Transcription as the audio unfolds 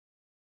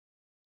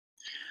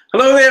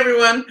Hello there,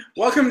 everyone.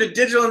 Welcome to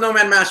Digital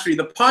Nomad Mastery,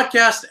 the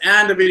podcast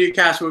and the video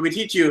cast where we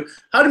teach you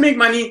how to make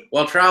money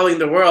while traveling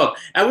the world.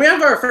 And we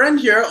have our friend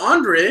here,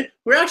 Andre,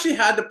 who I actually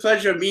had the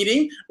pleasure of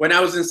meeting when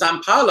I was in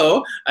Sao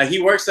Paulo. He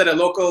works at a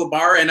local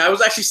bar, and I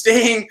was actually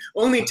staying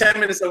only 10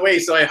 minutes away.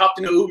 So I hopped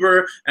in an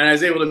Uber, and I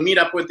was able to meet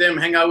up with him,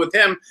 hang out with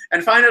him,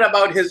 and find out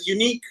about his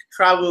unique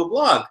travel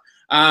blog.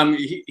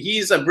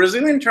 He's a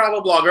Brazilian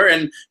travel blogger,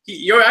 and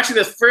you're actually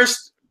the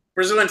first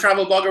Brazilian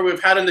travel blogger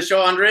we've had on the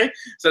show, Andre.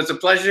 So it's a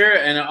pleasure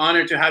and an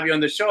honor to have you on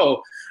the show.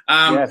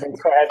 Yeah,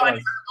 thanks for having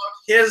us.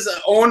 His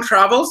own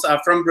travels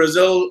from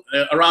Brazil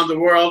around the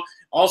world,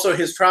 also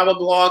his travel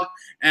blog,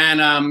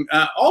 and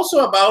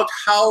also about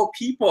how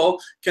people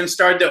can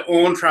start their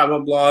own travel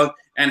blog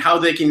and how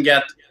they can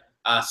get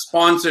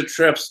sponsored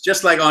trips,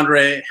 just like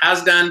Andre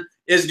has done,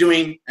 is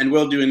doing, and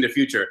will do in the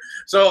future.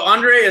 So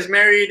Andre is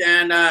married,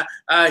 and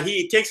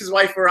he takes his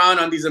wife around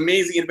on these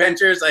amazing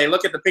adventures. I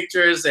look at the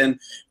pictures and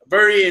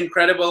very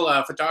incredible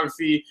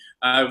photography,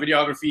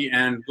 videography,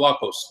 and blog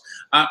posts.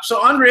 So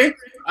Andre,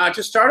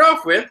 to start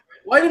off with,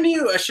 why don't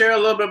you share a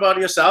little bit about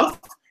yourself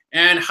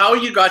and how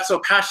you got so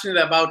passionate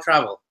about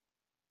travel?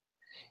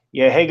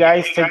 Yeah, hey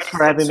guys, thanks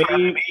for having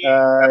me.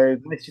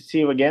 Nice to see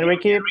you again,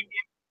 Ricky.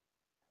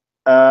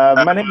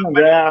 My name is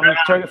Andrea. I'm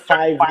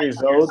 35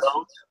 years old,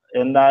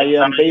 and I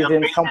am based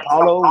in Sao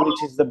Paulo,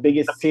 which is the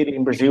biggest city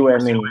in Brazil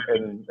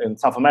and in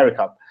South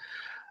America.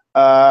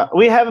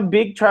 We have a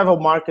big travel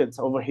market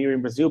over here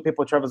in Brazil.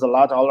 People travel a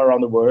lot all around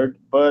the world,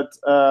 but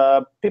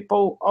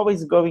people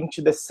always going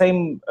to the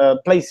same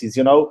places.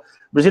 You know,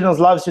 Brazilians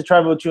love to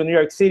travel to New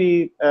York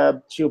City,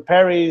 to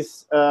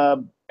Paris,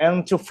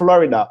 and to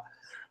Florida,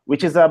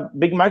 which is a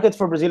big market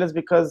for Brazilians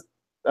because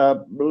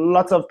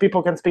lots of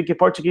people can speak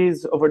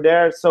Portuguese over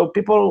there. So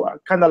people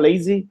are kind of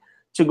lazy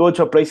to go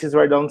to places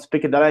where they don't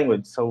speak the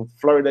language. So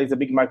Florida is a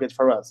big market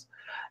for us.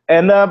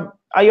 And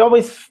I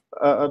always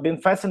been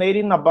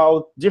fascinated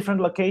about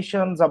different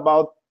locations,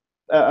 about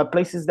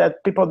places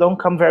that people don't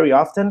come very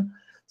often.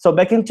 So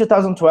back in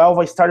 2012,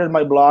 I started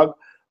my blog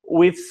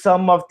with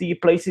some of the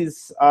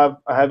places I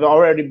have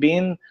already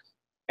been,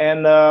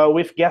 and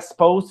with guest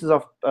posts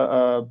of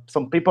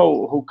some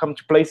people who come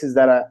to places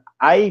that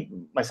I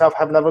myself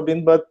have never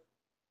been, but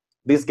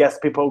these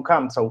guest people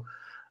come. So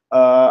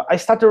I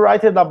started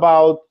writing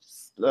about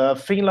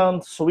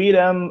Finland,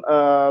 Sweden,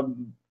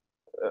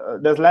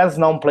 there's less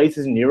known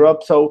places in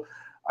Europe. So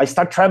I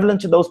start traveling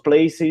to those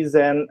places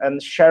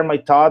and share my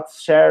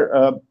thoughts, share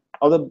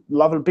all the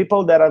lovely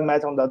people that I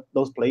met on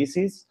those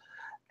places.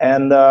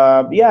 And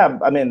yeah,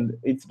 I mean,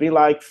 it's been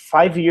like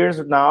 5 years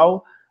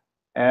now,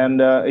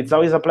 and it's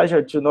always a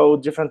pleasure to know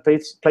different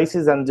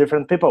places and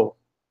different people.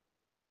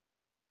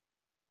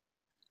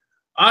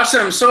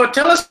 Awesome. So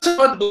tell us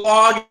about the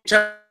blog in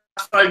the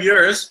past 5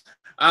 years.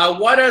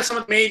 What are some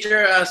of the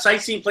major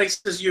sightseeing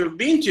places you've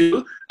been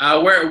to?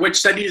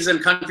 Which cities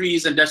and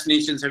countries and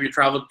destinations have you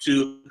traveled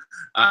to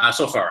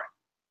so far?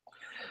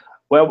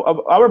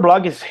 Well, our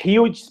blog is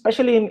huge,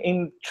 especially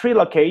in 3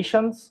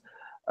 locations.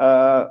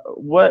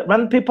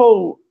 When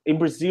people in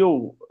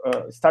Brazil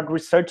start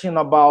researching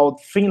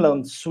about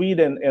Finland,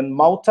 Sweden, and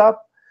Malta,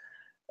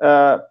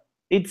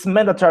 it's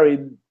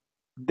mandatory.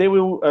 They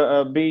will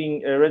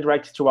be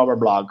redirected to our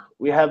blog.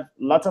 We have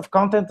lots of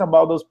content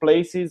about those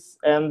places,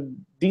 and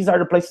these are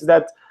the places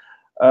that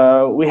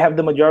we have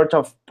the majority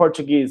of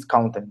Portuguese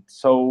content.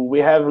 So we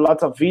have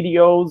lots of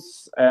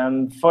videos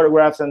and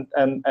photographs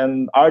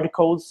and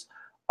articles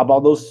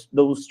about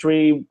those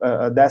 3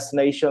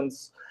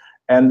 destinations,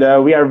 and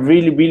we are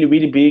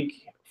really big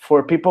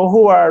for people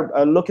who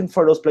are looking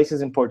for those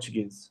places in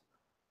Portuguese.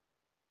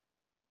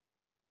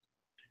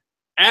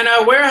 And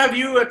where have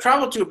you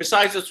traveled to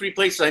besides those 3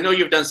 places? I know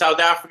you've done South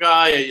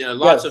Africa,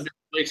 lots of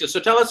different places. So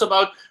tell us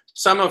about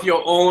some of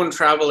your own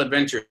travel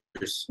adventures.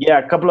 Yeah,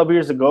 a couple of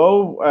years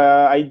ago,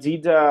 I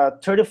did a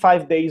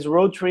 35 days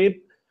road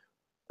trip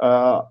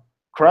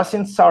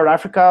crossing South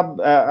Africa.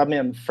 I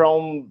mean,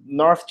 from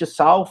north to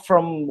south,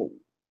 from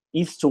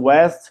east to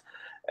west.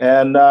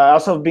 And I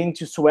also been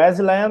to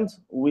Swaziland,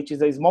 which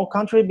is a small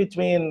country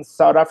between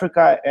South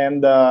Africa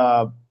and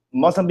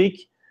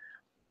Mozambique.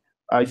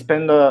 I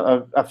spent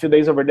a few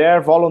days over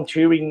there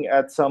volunteering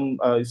at some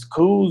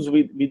schools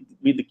with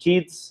the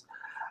kids.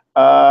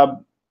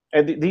 And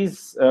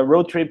this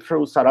road trip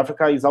through South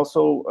Africa is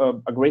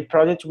also a great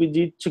project we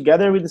did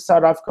together with the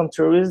South African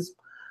tourism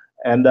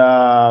and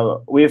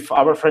with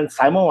our friend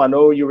Simon. I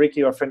know you, Ricky,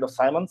 you're a friend of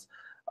Simon's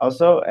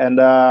also. And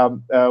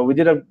we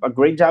did a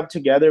great job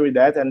together with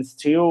that, and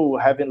still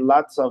having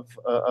lots of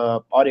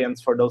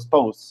audience for those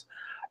posts.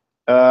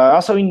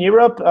 Also in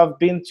Europe, I've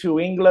been to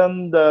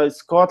England,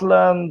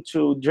 Scotland,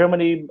 to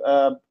Germany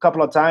a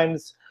couple of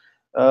times,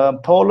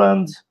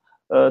 Poland,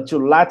 to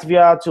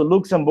Latvia, to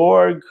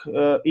Luxembourg,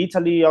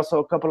 Italy also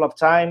a couple of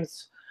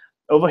times.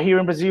 Over here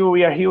in Brazil,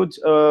 we are huge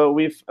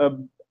with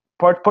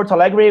Porto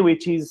Alegre,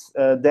 which is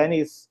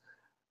Danny's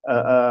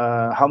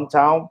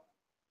hometown.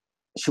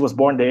 She was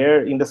born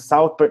there in the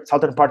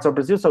southern parts of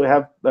Brazil, so we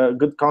have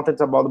good content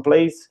about the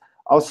place.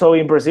 Also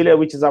in Brasilia,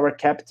 which is our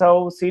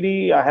capital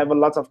city, I have a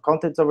lot of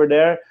content over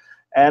there.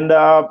 And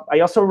I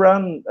also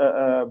run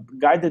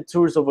guided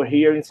tours over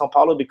here in Sao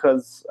Paulo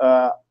because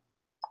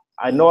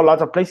I know a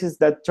lot of places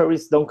that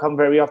tourists don't come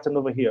very often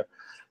over here.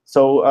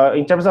 So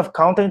in terms of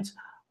content,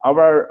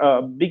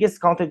 our biggest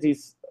content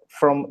is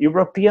from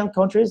European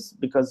countries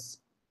because,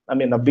 I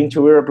mean, I've been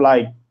to Europe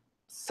like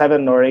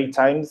 7 or 8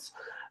 times.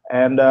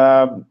 And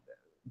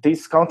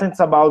these contents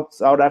about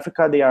South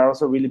Africa, they are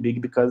also really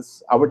big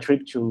because our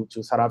trip to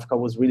South Africa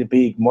was really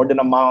big, more than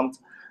a month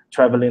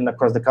traveling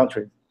across the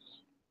country.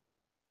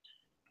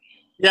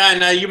 Yeah,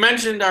 and you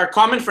mentioned our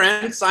common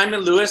friend,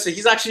 Simon Lewis.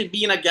 He's actually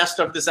been a guest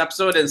of this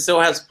episode, and so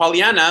has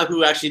Poliana,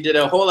 who actually did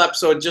a whole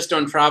episode just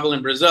on travel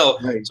in Brazil.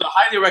 Right. So I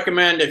highly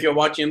recommend, if you're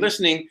watching and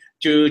listening,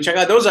 to check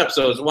out those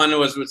episodes. One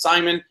was with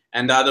Simon,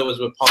 and the other was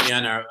with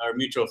Poliana, our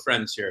mutual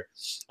friends here.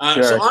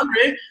 Sure. So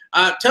Andre,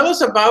 tell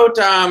us about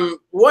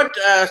what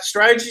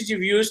strategies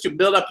you've used to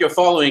build up your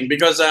following,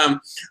 because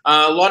a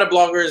lot of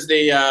bloggers,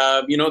 they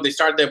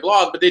start their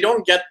blog, but they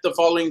don't get the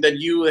following that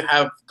you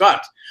have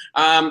got.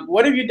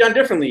 What have you done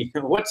differently?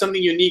 What's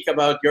something unique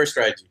about your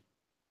strategy?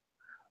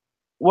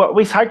 Well,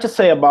 it's hard to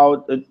say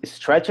about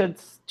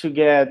strategies to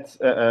get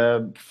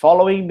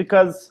following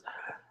because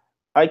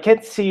I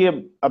can't see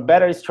a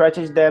better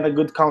strategy than a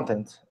good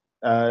content.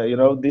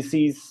 This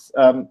is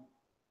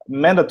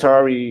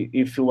mandatory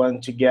if you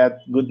want to get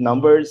good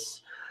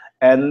numbers.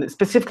 And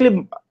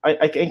specifically,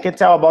 I can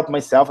tell about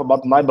myself,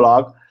 about my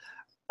blog.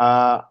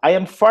 I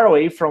am far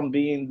away from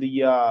being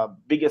the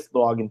biggest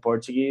blog in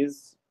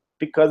Portuguese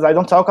because I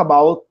don't talk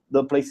about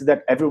the places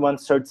that everyone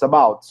searches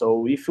about.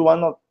 So if you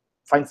want to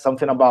find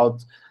something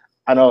about,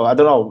 I don't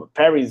know,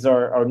 Paris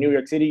or New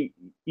York City,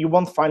 you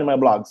won't find my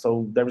blog.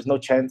 So there is no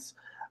chance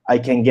I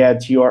can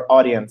get your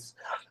audience.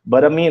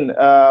 But I mean,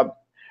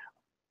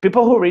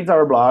 people who read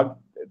our blog,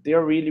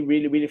 they're really,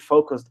 really, really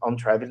focused on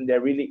traveling.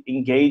 They're really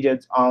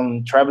engaged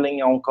on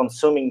traveling, on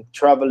consuming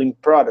traveling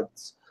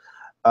products.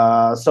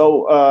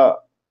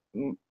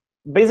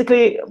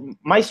 Basically,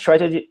 my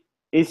strategy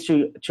is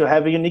to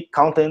have unique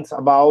content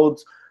about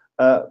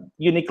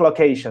unique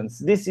locations.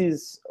 This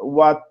is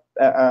what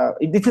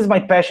this is my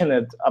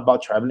passionate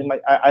about traveling.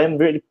 I am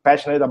really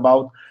passionate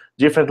about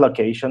different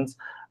locations.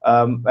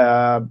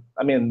 I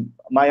mean,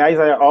 my eyes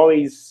are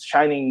always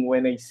shining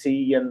when I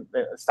see and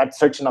start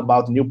searching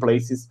about new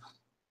places.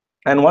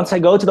 And once I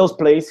go to those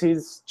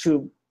places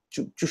to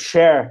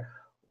share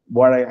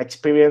what I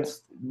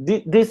experienced,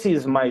 this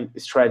is my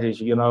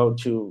strategy,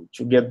 to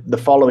get the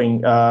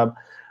following.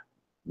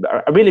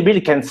 I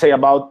really can't say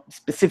about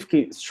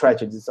specific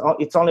strategies.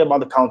 It's only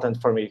about the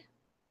content for me.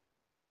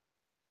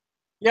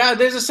 Yeah,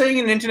 there's a saying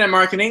in internet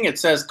marketing. It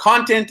says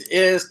content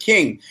is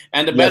king,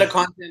 and the better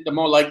content, the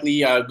more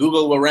likely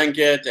Google will rank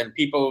it, and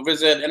people will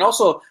visit, and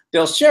also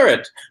they'll share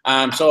it.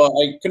 So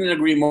I couldn't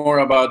agree more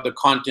about the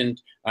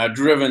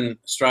content-driven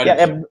strategy.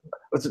 Yeah,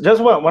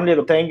 just one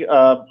little thing.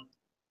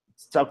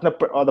 Talking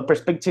on the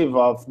perspective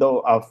of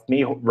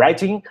me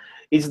writing,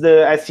 is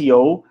the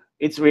SEO.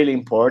 It's really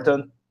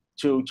important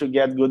to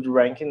get good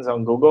rankings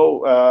on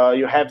Google.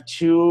 You have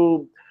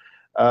to.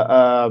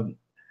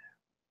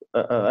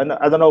 And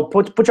I don't know,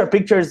 put your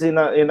pictures in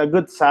a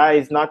good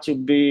size, not to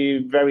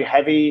be very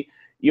heavy.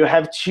 You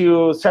have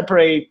to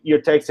separate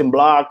your text in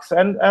blocks,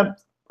 and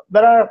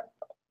there are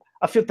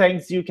a few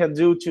things you can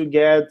do to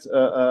get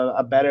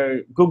a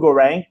better Google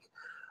rank,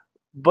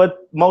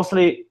 but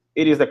mostly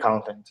it is the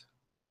content.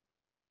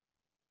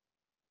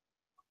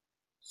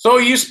 So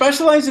you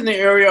specialize in the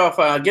area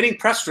of getting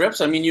press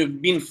trips. I mean,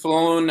 you've been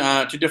flown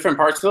to different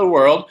parts of the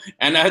world,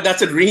 and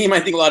that's a dream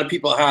I think a lot of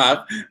people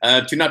have,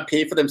 to not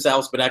pay for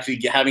themselves, but actually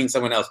having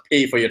someone else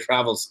pay for your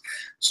travels.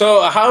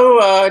 So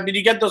how did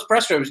you get those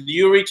press trips? Do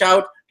you reach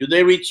out? Do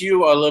they reach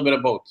you, or a little bit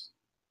of both?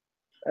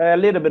 A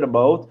little bit of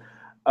both.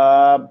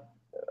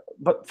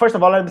 But first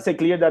of all, let me say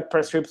clear that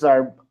press trips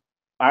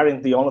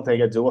aren't the only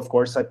thing I do. Of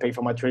course, I pay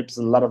for my trips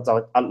a lot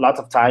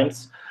of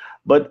times.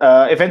 But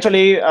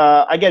eventually,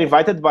 I get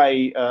invited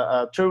by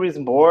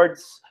tourism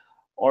boards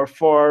or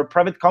for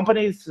private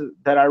companies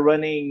that are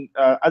running,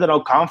 I don't know,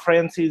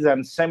 conferences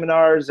and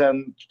seminars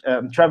and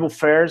travel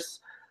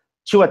fairs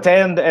to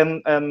attend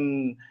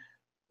and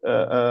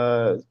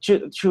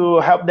to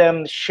help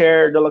them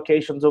share the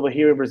locations over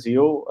here in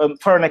Brazil.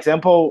 For an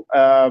example,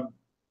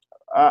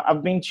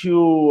 I've been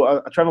to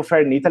a travel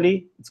fair in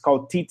Italy. It's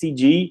called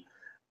TTG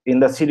in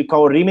the city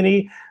called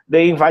Rimini.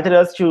 They invited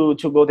us to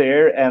go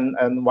there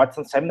and watch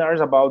some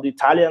seminars about the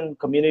Italian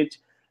community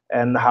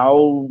and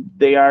how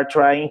they are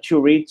trying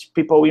to reach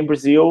people in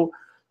Brazil.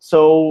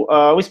 So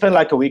we spent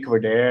like a week over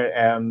there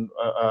and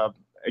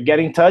get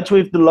in touch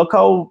with the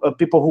local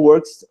people who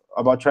works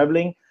about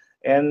traveling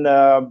and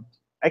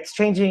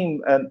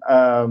exchanging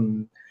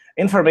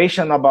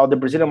information about the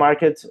Brazilian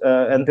market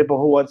and people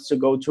who wants to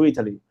go to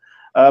Italy.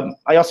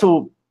 I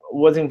also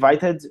was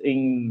invited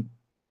in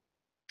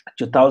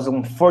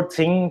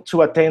 2014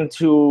 to attend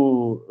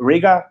to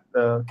Riga,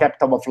 the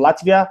capital of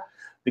Latvia,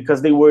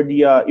 because they were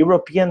the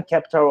European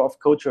capital of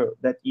culture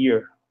that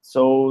year.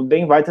 So they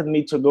invited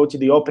me to go to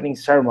the opening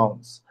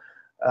ceremonies.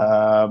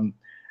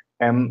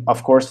 and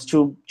of course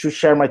to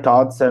share my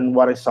thoughts and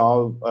what I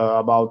saw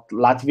about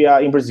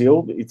Latvia in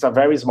Brazil. It's a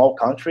very small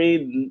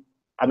country.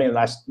 I mean,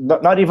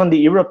 not even the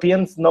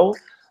Europeans know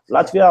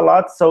Latvia a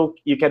lot, so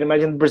you can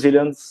imagine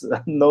Brazilians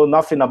know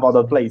nothing about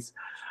the place.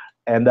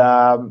 And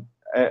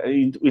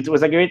it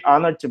was a great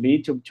honor to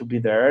be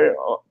there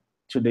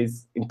to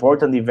this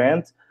important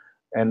event,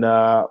 and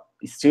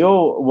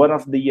still one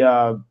of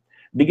the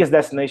biggest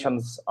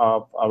destinations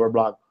of our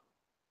blog.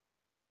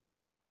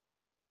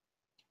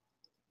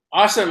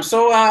 Awesome.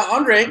 So,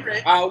 Andre,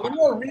 when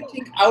you're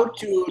reaching out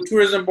to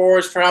tourism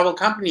boards, travel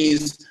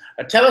companies,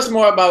 tell us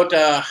more about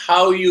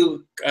how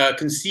you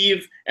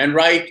conceive and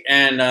write,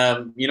 and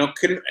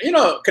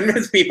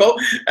convince people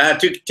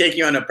to take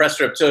you on a press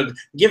trip. So,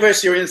 give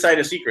us your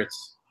insider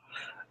secrets.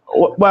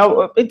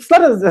 Well, it's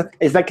not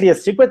exactly a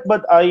secret,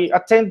 but I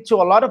attend to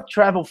a lot of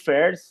travel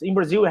fairs. In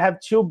Brazil, we have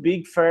two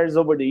big fairs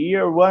over the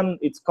year. One,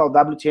 it's called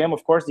WTM,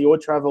 of course, the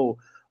World Travel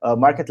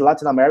Market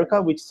Latin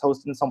America, which is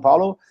hosted in São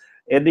Paulo.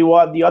 And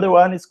the other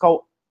one is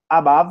called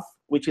ABAV,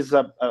 which is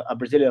a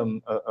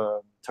Brazilian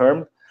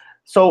term.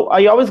 So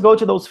I always go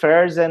to those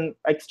fairs and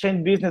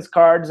exchange business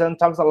cards and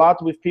talk a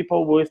lot with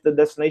people with the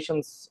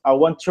destinations I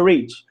want to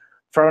reach.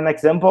 For an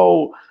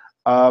example,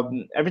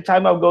 every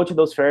time I go to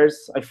those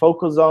fairs, I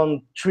focus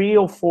on 3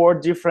 or 4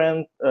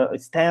 different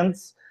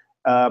stands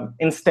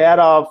instead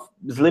of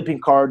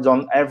sleeping cards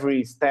on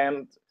every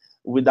stand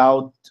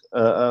without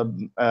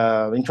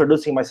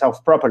introducing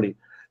myself properly.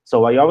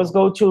 So I always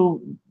go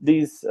to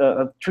these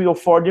 3 or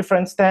 4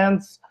 different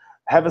stands,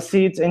 have a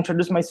seat,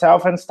 introduce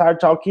myself, and start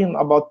talking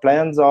about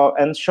plans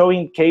and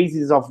showing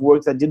cases of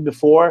works I did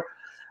before.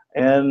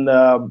 And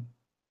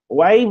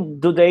why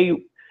do they?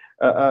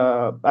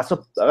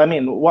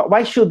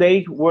 Why should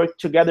they work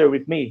together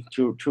with me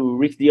to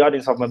reach the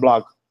audience of my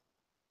blog?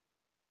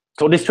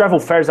 So these travel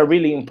fairs are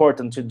really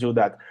important to do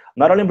that.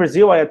 Not only in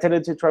Brazil, I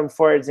attended to travel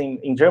fairs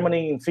in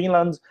Germany, in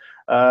Finland,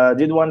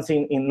 did ones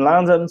in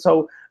London.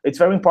 So it's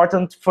very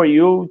important for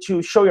you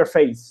to show your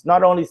face,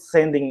 not only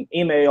sending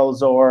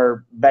emails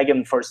or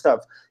begging for stuff.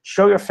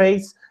 Show your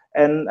face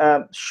and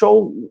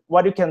show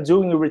what you can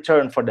do in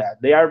return for that.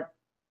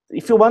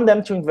 If you want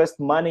them to invest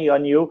money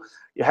on you,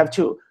 you have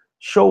to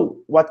show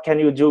what can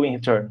you do in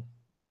return.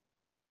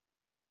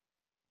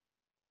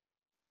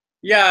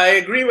 Yeah, I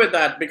agree with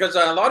that, because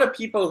a lot of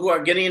people who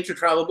are getting into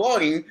travel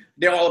blogging,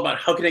 they're all about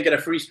how can I get a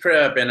free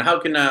trip and how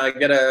can I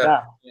get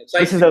a... Yeah.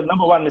 This is the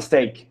 #1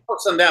 mistake.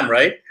 Focus on them,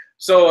 right?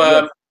 So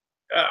yes.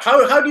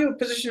 How do you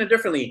position it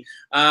differently?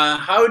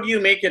 How do you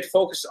make it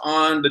focus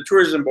on the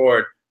tourism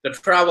board, the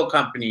travel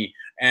company,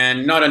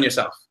 and not on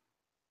yourself?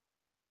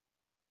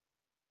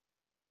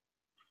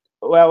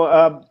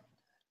 Well,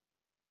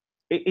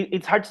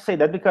 it's hard to say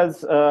that,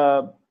 because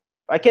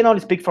I can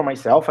only speak for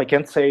myself. I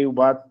can't say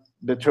what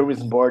the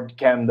tourism board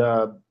can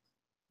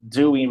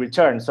do in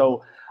return.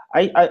 So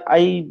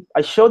I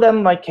show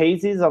them my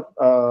cases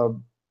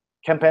of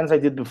campaigns I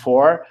did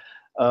before.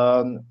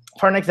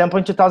 For an example,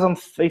 in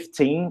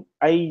 2015,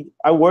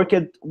 I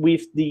worked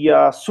with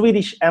the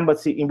Swedish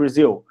embassy in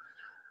Brazil.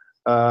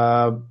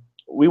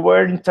 We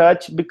were in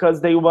touch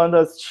because they want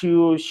us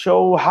to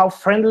show how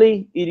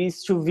friendly it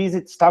is to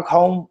visit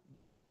Stockholm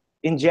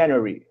in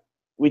January,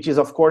 which is,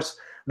 of course,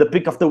 the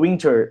peak of the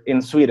winter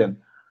in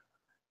Sweden.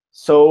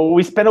 So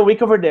we spent a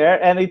week over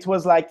there, and it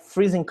was like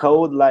freezing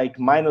cold, like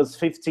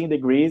 -15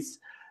 degrees.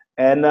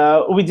 And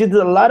we did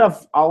a lot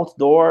of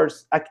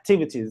outdoors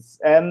activities,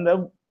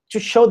 and to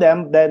show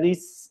them that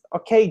it's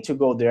okay to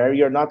go there.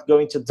 You're not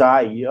going to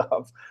die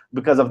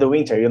because of the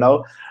winter, you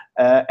know.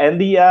 And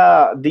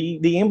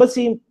the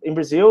embassy in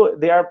Brazil,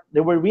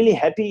 they were really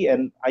happy,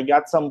 and I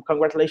got some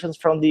congratulations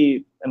from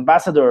the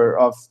ambassador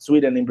of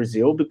Sweden in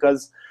Brazil,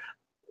 because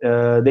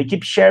they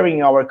keep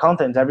sharing our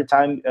content every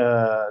time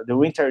the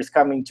winter is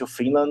coming to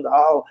Finland.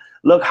 Oh,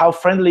 look how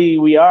friendly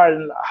we are,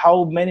 and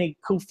how many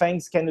cool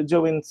things can you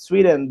do in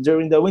Sweden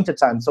during the winter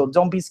time. So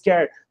don't be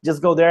scared,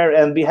 just go there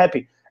and be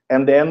happy.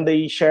 And then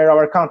they share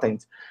our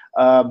content.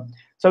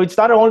 So it's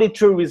not only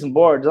tourism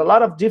boards. A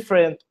lot of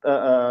different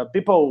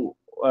people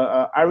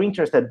are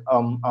interested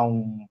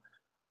on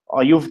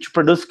you to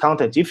produce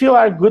content. If you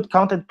are a good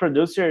content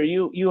producer,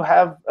 you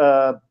have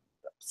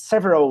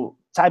several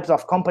types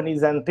of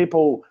companies and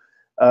people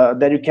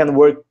that you can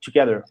work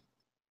together.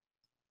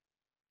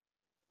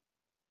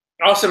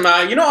 Awesome.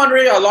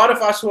 Andre, a lot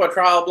of us who are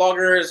travel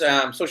bloggers,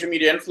 social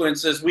media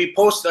influencers, we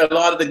post a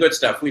lot of the good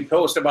stuff. We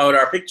post about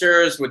our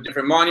pictures with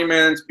different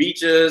monuments,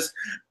 beaches,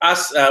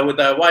 us with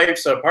our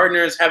wives or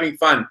partners having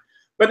fun.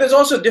 But there's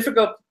also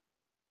difficult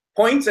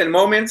points and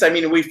moments. I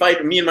mean,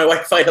 me and my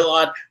wife fight a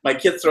lot. My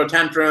kids throw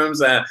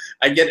tantrums.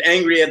 I get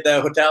angry at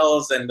the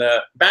hotels and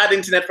bad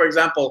internet, for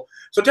example.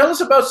 So tell us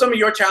about some of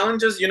your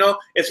challenges.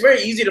 It's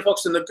very easy to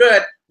focus on the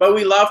good, but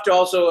we love to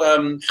also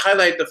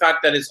highlight the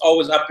fact that it's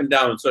always up and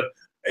down. So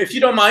if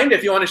you don't mind,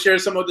 if you want to share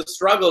some of the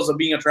struggles of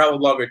being a travel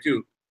blogger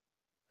too.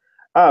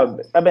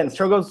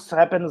 Struggles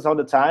happens all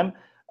the time.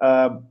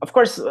 Of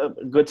course,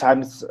 good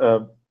times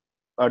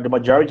are the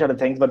majority of the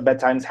things, but bad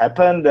times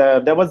happen.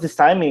 There was this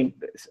time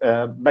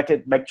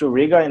back to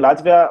Riga in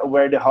Latvia,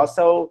 where the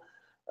hostel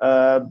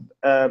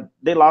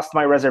they lost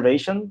my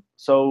reservation.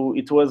 So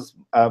it was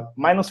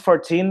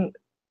 -14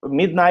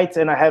 midnight,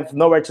 and I have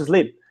nowhere to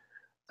sleep.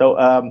 So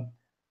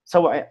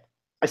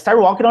I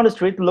started walking on the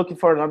street looking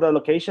for another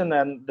location,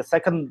 and the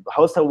second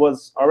hostel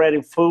was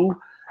already full,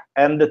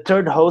 and the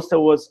third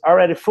hostel was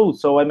already full.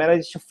 So I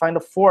managed to find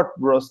a fourth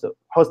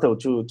hostel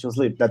to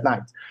sleep that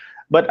night.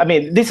 But I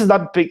mean, this is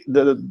not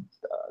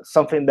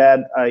something that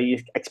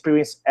I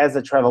experienced as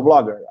a travel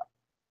blogger.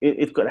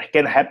 It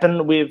can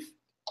happen with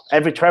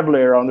every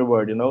traveler around the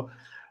world, you know.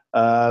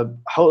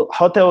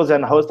 Hotels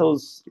and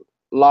hostels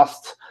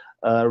lost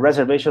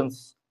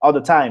reservations all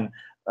the time.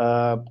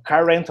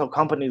 Car rental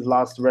companies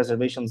lost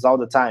reservations all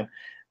the time.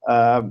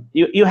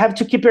 You have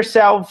to keep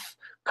yourself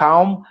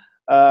calm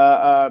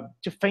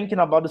to thinking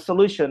about the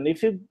solution.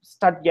 If you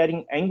start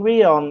getting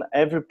angry on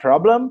every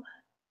problem,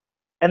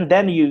 and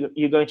then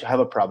you're going to have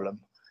a problem.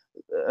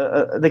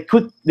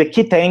 The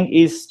key thing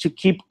is to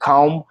keep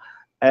calm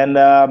and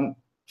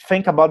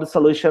think about the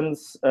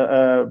solutions.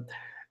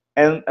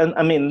 And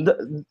I mean,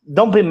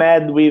 don't be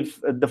mad with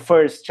the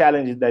first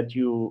challenge that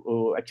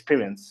you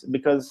experience,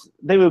 because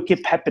they will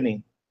keep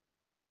happening.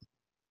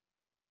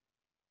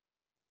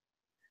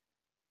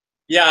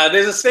 Yeah,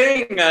 there's a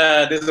saying,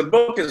 there's a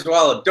book as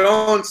well,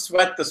 don't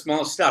sweat the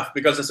small stuff,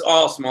 because it's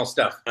all small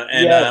stuff.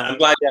 And yeah. I'm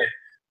glad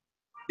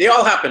they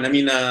all happen. I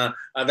mean,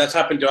 that's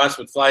happened to us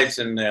with flights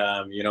and,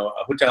 you know,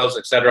 hotels,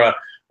 etc.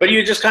 But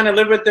you just kind of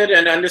live with it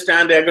and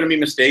understand there are going to be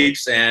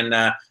mistakes, and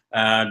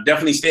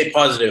definitely stay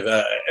positive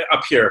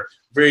up here.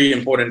 Very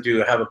important to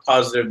have a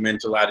positive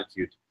mental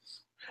attitude.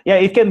 Yeah,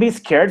 it can be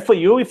scared for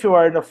you if you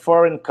are in a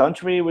foreign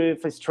country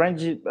with a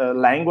strange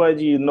language,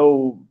 you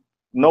know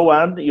no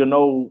one, you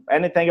know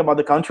anything about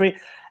the country,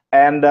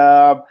 and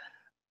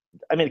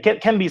I mean,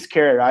 it can be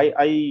scared.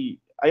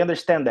 I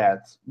understand that,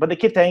 but the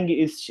key thing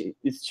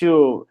is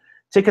to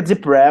take a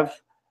deep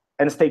breath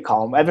and stay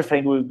calm.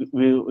 Everything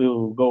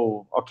will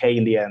go okay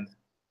in the end.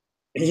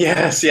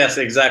 Yes,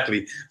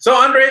 exactly. So,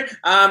 Andre,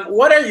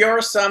 what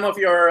are some of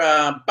your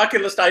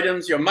bucket list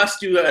items, your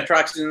must-do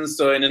attractions?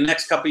 So, in the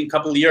next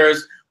couple of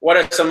years, what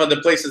are some of the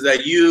places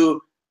that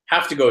you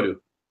have to go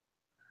to?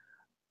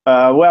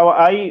 Well,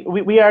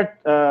 we are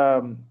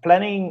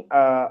planning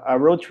a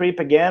road trip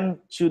again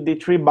to the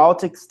 3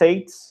 Baltic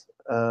states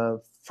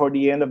for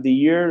the end of the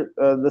year.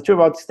 The 3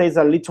 Baltic states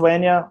are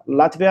Lithuania,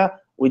 Latvia,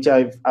 which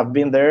I've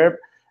been there,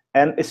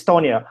 and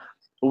Estonia.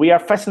 We are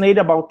fascinated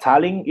about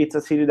Tallinn. It's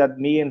a city that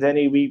me and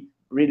Danny, we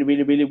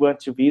really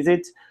want to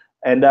visit,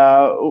 and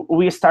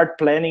we start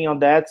planning on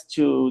that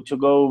to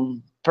go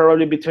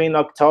probably between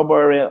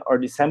October or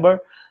December.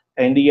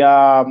 And we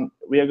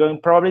are going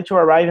probably to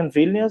arrive in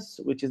Vilnius,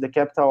 which is the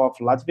capital of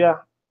Latvia,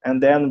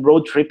 and then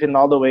road tripping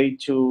all the way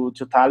to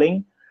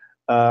Tallinn.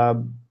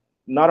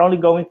 Not only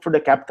going through the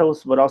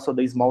capitals, but also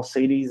the small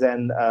cities.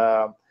 And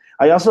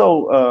I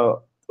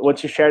also want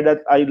to share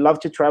that I love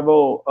to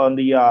travel on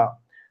the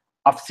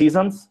off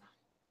seasons,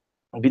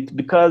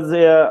 because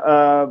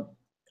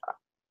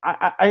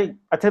I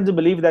tend to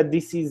believe that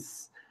this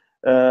is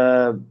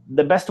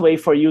the best way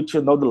for you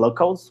to know the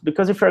locals.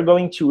 Because if you're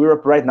going to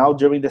Europe right now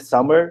during the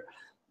summer,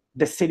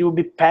 the city will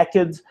be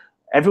packed,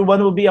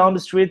 everyone will be on the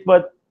street,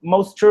 but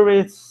most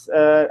tourists,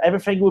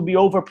 everything will be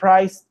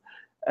overpriced.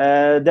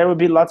 There will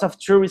be lots of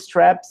tourist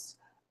traps,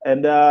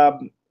 and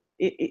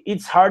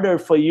it's harder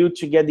for you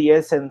to get the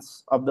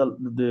essence of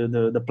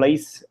the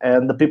place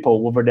and the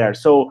people over there.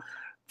 So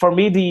for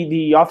me,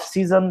 the off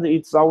season,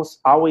 it's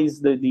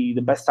always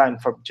the best time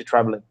to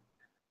traveling.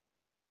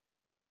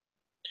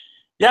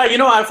 Yeah, you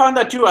know, I found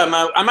that too.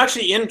 I'm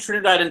actually in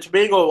Trinidad and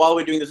Tobago while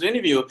we're doing this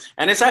interview,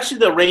 and it's actually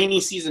the rainy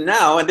season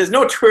now, and there's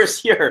no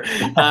tourists here.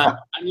 I'm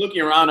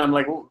looking around, I'm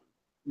like, well,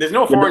 there's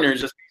no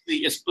foreigners.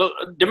 It's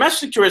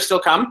domestic tourists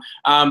still come,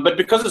 but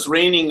because it's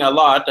raining a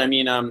lot, I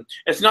mean,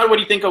 it's not what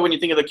you think of when you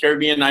think of the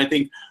Caribbean. I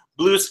think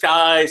blue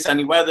sky,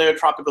 sunny weather,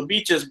 tropical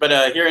beaches, but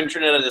here in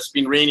Trinidad, it's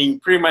been raining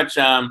pretty much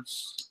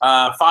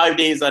 5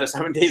 days out of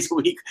 7 days a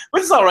week,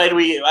 which is all right.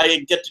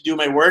 I get to do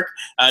my work,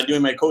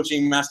 doing my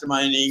coaching,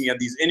 masterminding,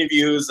 these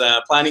interviews,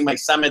 planning my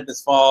summit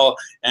this fall,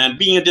 and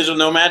being a digital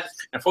nomad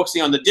and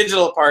focusing on the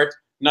digital part,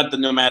 not the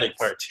nomadic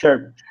part.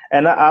 Sure.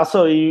 And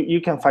also,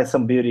 you can find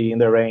some beauty in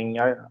the rain.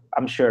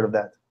 I'm sure of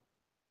that.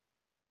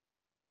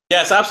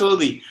 Yes,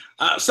 absolutely.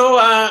 So,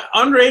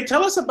 Andre,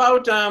 tell us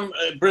about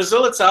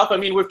Brazil itself. I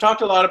mean, we've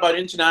talked a lot about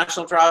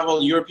international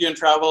travel, European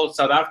travel,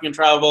 South African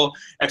travel,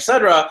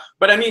 etc.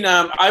 But I mean,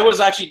 I was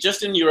actually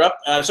just in Europe,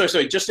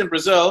 just in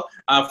Brazil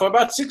for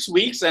about 6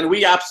 weeks, and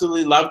we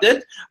absolutely loved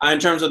it in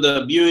terms of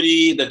the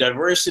beauty, the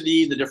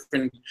diversity, the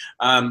different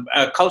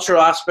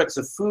cultural aspects.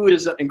 The food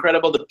is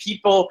incredible. The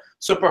people,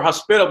 super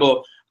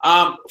hospitable.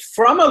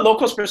 From a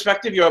local's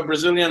perspective, you're a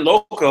Brazilian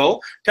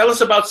local. Tell us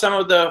about some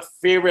of the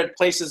favorite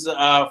places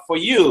for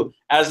you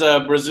as a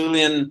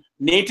Brazilian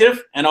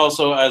native and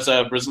also as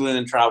a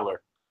Brazilian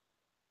traveler.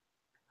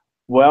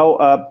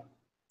 Well,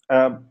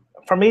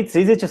 for me, it's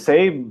easy to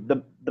say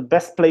the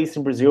best place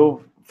in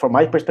Brazil, from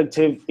my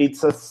perspective,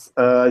 it's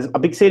a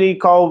big city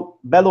called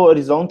Belo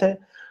Horizonte,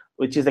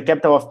 which is the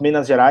capital of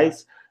Minas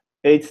Gerais.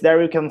 It's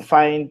there you can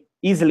find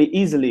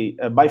easily,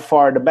 by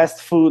far the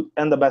best food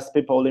and the best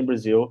people in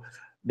Brazil.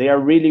 They are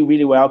really,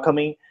 really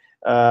welcoming.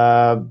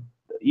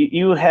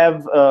 You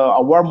have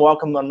a warm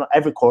welcome on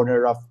every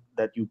corner of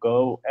that you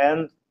go,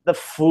 and the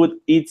food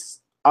it's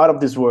out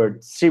of this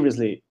world.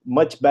 Seriously,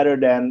 much better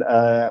than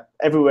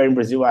everywhere in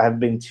Brazil I have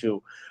been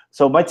to.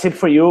 So my tip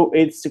for you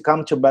is to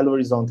come to Belo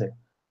Horizonte.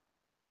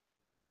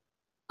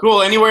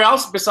 Cool. Anywhere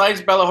else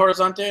besides Belo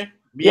Horizonte?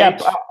 BH? Yeah,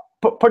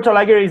 Porto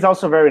Alegre is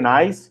also very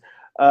nice.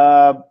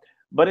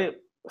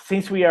 But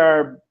since we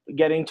are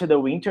getting to the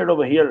winter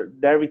over here,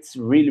 there it's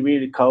really,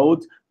 really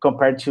cold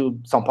compared to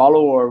Sao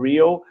Paulo or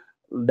Rio.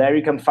 There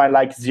you can find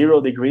like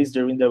 0 degrees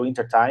during the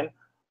winter time.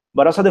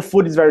 But also the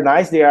food is very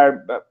nice. They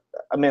are,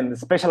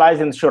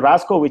 specialized in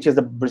churrasco, which is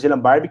the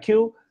Brazilian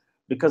barbecue,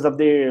 because of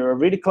they're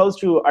really close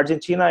to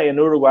Argentina and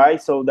Uruguay.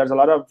 So there's a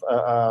lot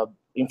of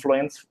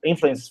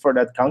influence for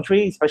that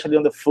country, especially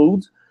on the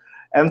food.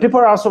 And people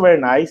are also very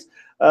nice.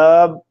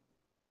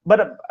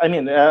 But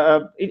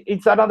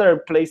it's another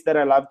place that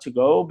I love to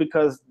go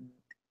because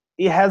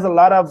it has a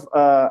lot of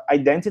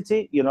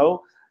identity.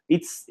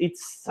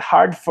 It's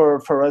hard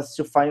for us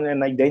to find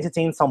an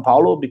identity in Sao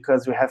Paulo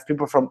because we have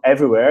people from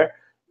everywhere.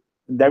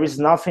 There is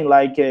nothing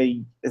like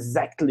a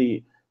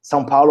exactly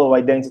Sao Paulo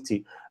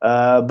identity.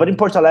 But in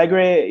Porto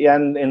Alegre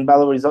and in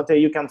Belo Horizonte,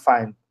 you can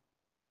find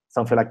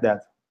something like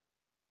that.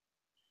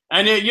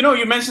 And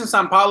you mentioned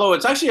Sao Paulo.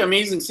 It's actually an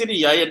amazing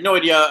city. I had no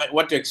idea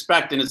what to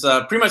expect, and it's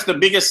pretty much the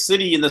biggest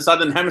city in the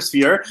Southern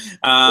Hemisphere,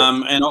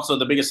 and also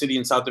the biggest city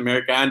in South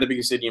America, and the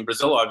biggest city in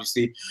Brazil,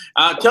 obviously.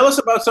 Tell us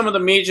about some of the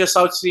major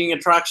sightseeing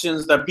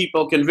attractions that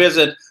people can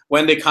visit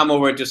when they come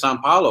over to Sao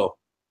Paulo.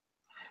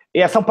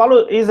 Yeah, Sao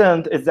Paulo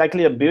isn't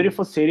exactly a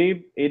beautiful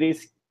city. It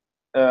is.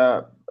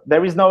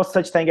 There is no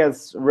such thing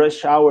as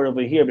rush hour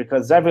over here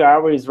because every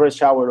hour is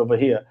rush hour over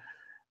here.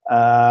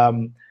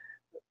 And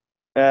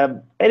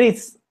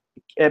it's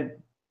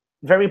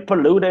very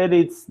polluted.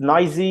 It's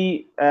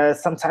noisy.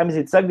 Sometimes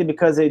it's ugly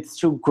because it's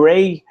too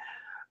gray.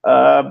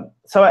 So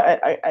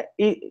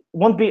it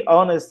won't be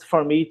honest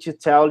for me to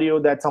tell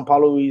you that Sao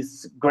Paulo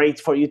is great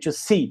for you to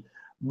see,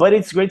 but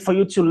it's great for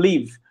you to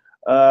live.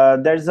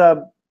 There's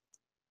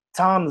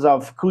tons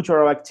of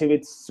cultural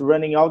activities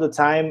running all the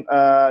time.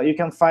 You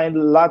can find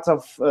lots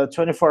of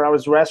 24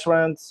 hours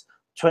restaurants,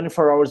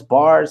 24 hours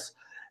bars,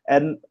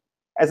 and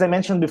as I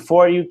mentioned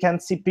before, you can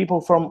see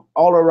people from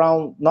all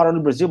around, not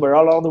only Brazil, but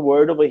all around the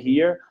world over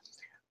here.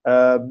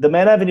 The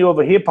main avenue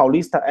over here,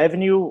 Paulista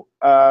Avenue,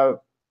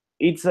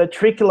 it's a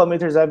 3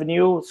 kilometers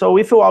avenue. So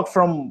if you walk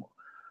from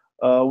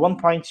one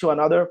point to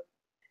another,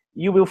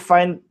 you will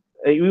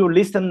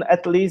listen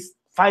at least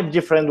 5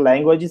 different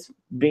languages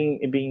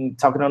being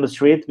talking on the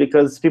street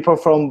because people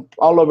from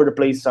all over the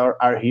place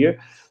are here.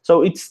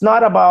 So it's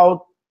not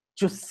about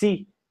to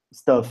see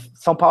stuff.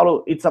 Sao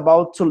Paulo, it's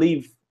about to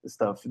live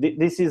stuff.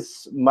 This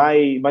is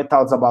my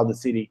thoughts about the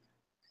city.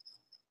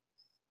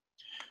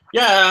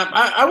 Yeah,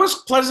 I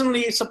was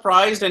pleasantly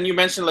surprised, and you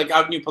mentioned like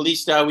Avenue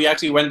Paulista. We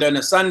actually went there on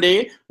a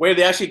Sunday where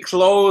they actually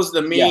closed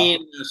the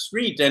main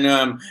street,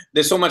 and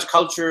there's so much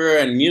culture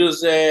and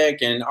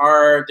music and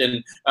art,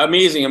 and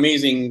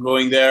amazing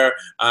going there.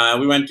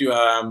 We went to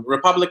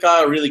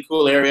Republica, a really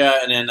cool area,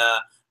 and then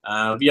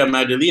Via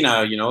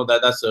Madalena.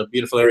 That's a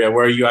beautiful area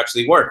where you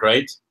actually work,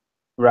 right?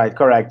 Right,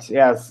 correct.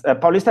 Yes,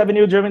 Paulista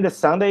Avenue during the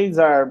Sundays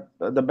are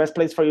the best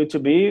place for you to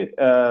be.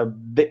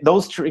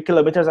 Those 3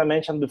 kilometers I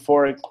mentioned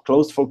before are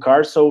closed for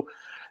cars, so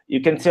you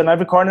can see on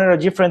every corner a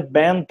different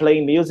band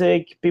playing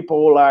music.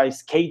 People are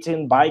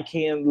skating,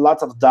 biking,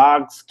 lots of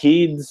dogs,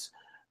 kids,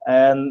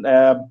 and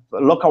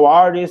local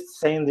artists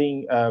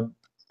sending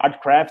art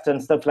crafts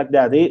and stuff like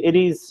that. It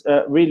is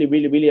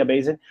really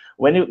amazing.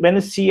 When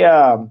you see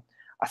a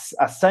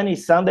sunny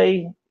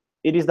Sunday,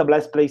 it is the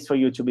best place for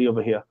you to be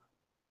over here.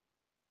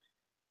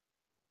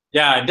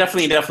 Yeah,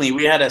 definitely.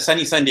 We had a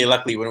sunny Sunday,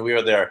 luckily, when we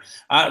were there.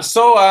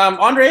 So,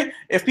 Andre,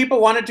 if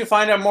people wanted to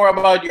find out more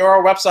about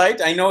your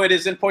website, I know it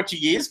is in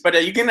Portuguese, but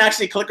you can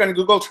actually click on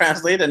Google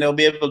Translate, and they'll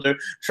be able to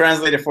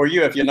translate it for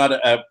you if you're not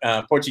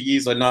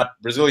Portuguese or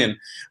not Brazilian.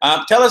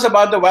 Tell us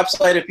about the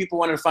website if people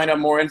want to find out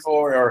more info,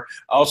 or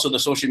also the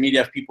social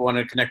media if people want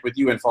to connect with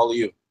you and follow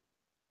you.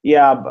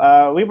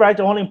 Yeah, we write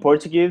only in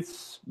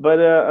Portuguese, but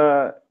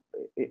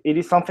it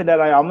is something that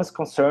I'm almost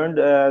concerned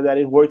that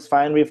it works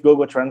fine with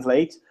Google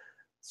Translate.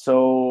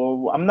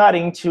 So I'm not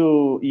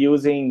into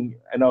using,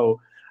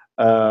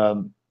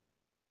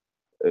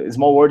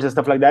 small words and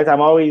stuff like that.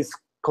 I'm always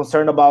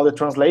concerned about the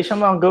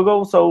translation on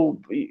Google. So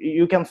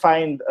you can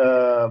find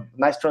a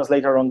nice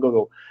translator on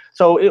Google.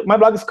 So my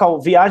blog is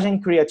called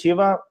Viagem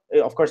Criativa.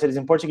 Of course, it is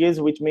in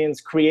Portuguese, which means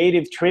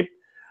creative trip,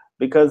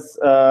 because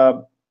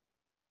of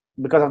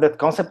that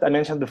concept I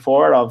mentioned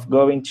before of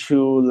going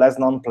to less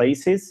known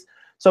places.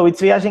 So it's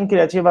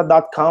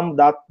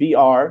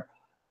viagemcriativa.com.br.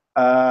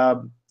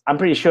 I'm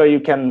pretty sure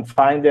you can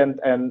find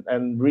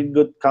and read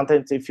good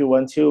content if you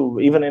want to,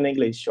 even in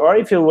English. Or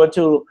if you want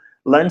to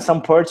learn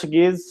some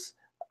Portuguese,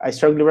 I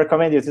strongly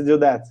recommend you to do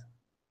that.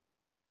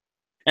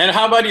 And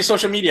how about your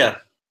social media?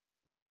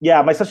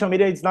 Yeah, my social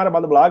media, it's not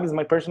about the blog, it's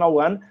my personal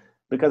one.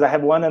 because I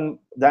have one and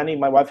Danny,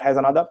 my wife, has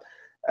another.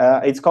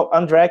 It's called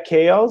Andre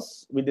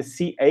Chaos with the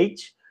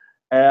CH.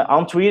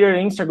 On Twitter,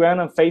 Instagram,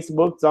 and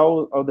Facebook, it's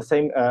all the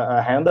same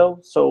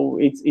handle. So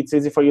it's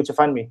easy for you to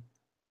find me.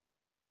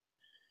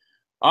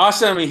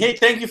 Awesome. Hey,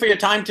 thank you for your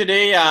time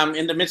today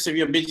in the midst of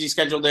your busy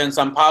schedule there in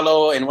Sao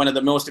Paulo, in one of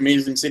the most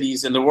amazing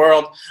cities in the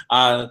world.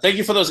 Thank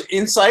you for those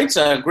insights,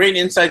 great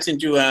insights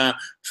into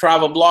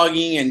travel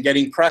blogging and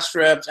getting press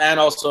trips,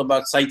 and also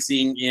about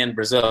sightseeing in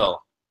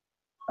Brazil.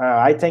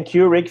 I thank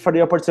you, Rick, for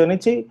the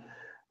opportunity.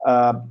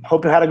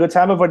 Hope you had a good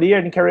time over there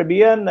in the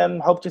Caribbean,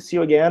 and hope to see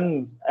you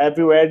again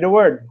everywhere in the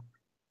world.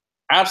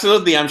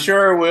 Absolutely. I'm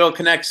sure we'll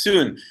connect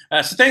soon.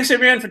 So thanks,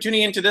 everyone, for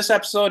tuning into this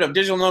episode of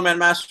Digital Nomad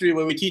Mastery,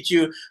 where we teach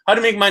you how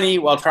to make money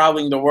while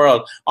traveling the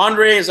world.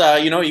 Andre is,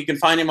 you can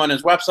find him on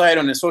his website,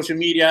 on his social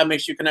media.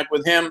 Make sure you connect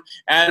with him,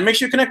 and make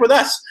sure you connect with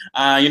us.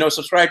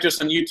 Subscribe to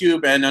us on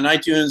YouTube and on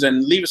iTunes,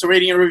 and leave us a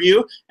rating and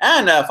review,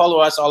 and follow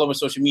us all over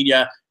social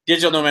media,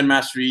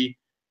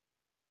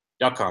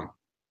 digitalnomadmastery.com.